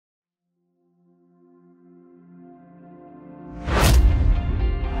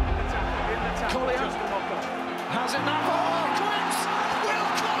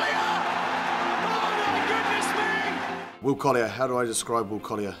Will Collier, how do I describe Will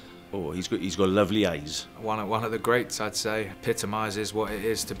Collier? Oh, he's got lovely eyes. One of the greats, I'd say. Epitomises what it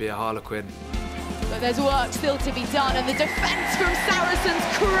is to be a Harlequin. But there's work still to be done, and the defence from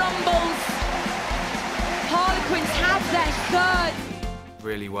Saracens crumbles. Harlequins have their third.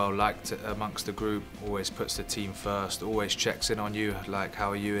 Really well liked amongst the group, always puts the team first, always checks in on you, like how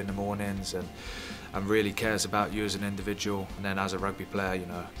are you in the mornings, and really cares about you as an individual. And then as a rugby player, you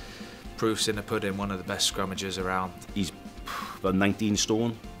know, proof's in the pudding, one of the best scrummagers around. He's about 19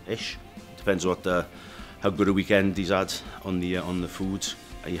 stone-ish. Depends what how good a weekend he's had on the food.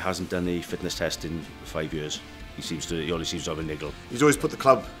 He hasn't done a fitness test in 5 years. He always seems to have a niggle. He's always put the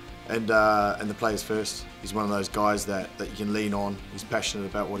club and the players first. He's one of those guys that you can lean on. He's passionate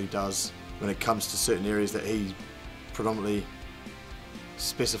about what he does. When it comes to certain areas that he predominantly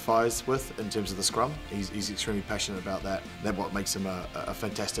specifies with in terms of the scrum, he's extremely passionate about that. That's what makes him a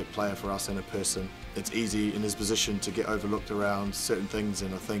fantastic player for us and a person. It's easy in his position to get overlooked around certain things,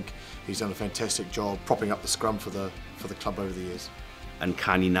 and I think he's done a fantastic job propping up the scrum for the club over the years.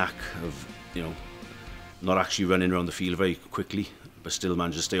 Uncanny knack of, you know, not actually running around the field very quickly, but still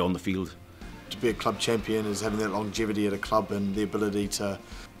manage to stay on the field. To be a club champion is having that longevity at a club and the ability to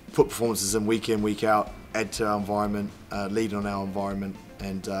put performances in, week out, add to our environment, lead on our environment,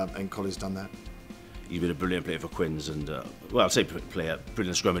 and Collier's done that. He's been a brilliant player for Quins, and well, I'd say player,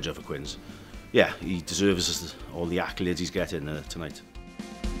 brilliant scrummager for Quins. Yeah, he deserves all the accolades he's getting tonight.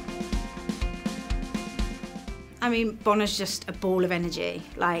 I mean, Bonar's just a ball of energy.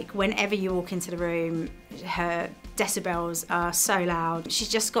 Like, whenever you walk into the room, her decibels are so loud. She's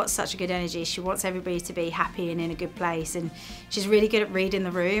just got such a good energy. She wants everybody to be happy and in a good place, and she's really good at reading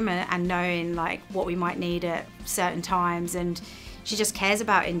the room and knowing like what we might need at certain times, and she just cares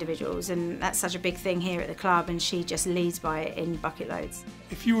about individuals, and that's such a big thing here at the club, and she just leads by it in bucket loads.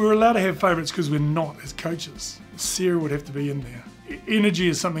 If you were allowed to have favourites, because we're not as coaches, Sarah would have to be in there. Energy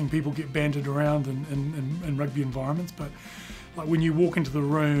is something people get bantered around in rugby environments, but like when you walk into the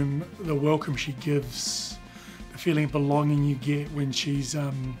room, the welcome she gives, the feeling of belonging you get when she's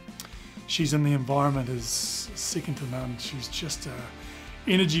in the environment is second to none. She's just an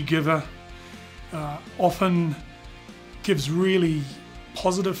energy giver, often gives really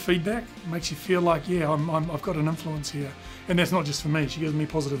positive feedback, makes you feel like, yeah, I've got an influence here. And that's not just for me, she gives me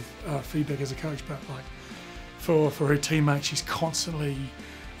positive feedback as a coach, but like for her teammates, she's constantly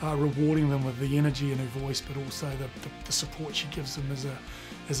rewarding them with the energy in her voice, but also the support she gives them as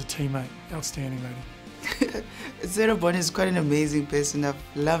a teammate. Outstanding lady. Sarah Bonar is quite an amazing person. I've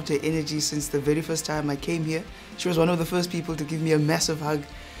loved her energy since the very first time I came here. She was one of the first people to give me a massive hug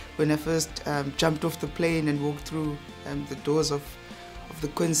when I first jumped off the plane and walked through the doors of the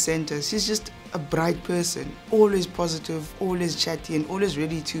Quins Centre. She's just a bright person, always positive, always chatty, and always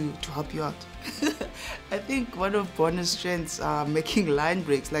ready to help you out. I think one of Bonar's strengths are making line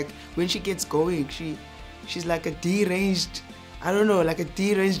breaks. Like when she gets going, she's like a deranged, I don't know, like a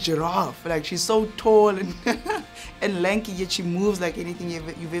deranged giraffe. Like she's so tall and and lanky, yet she moves like anything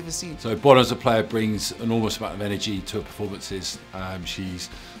you've ever seen. So Bonar as a player brings an enormous amount of energy to her performances. She's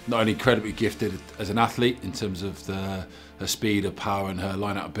not only incredibly gifted as an athlete in terms of her speed, her power and her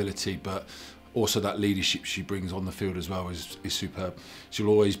line-out ability, but also that leadership she brings on the field as well is superb. She'll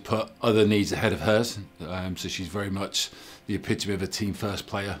always put other needs ahead of hers, so she's very much the epitome of a team-first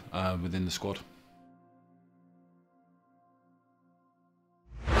player within the squad.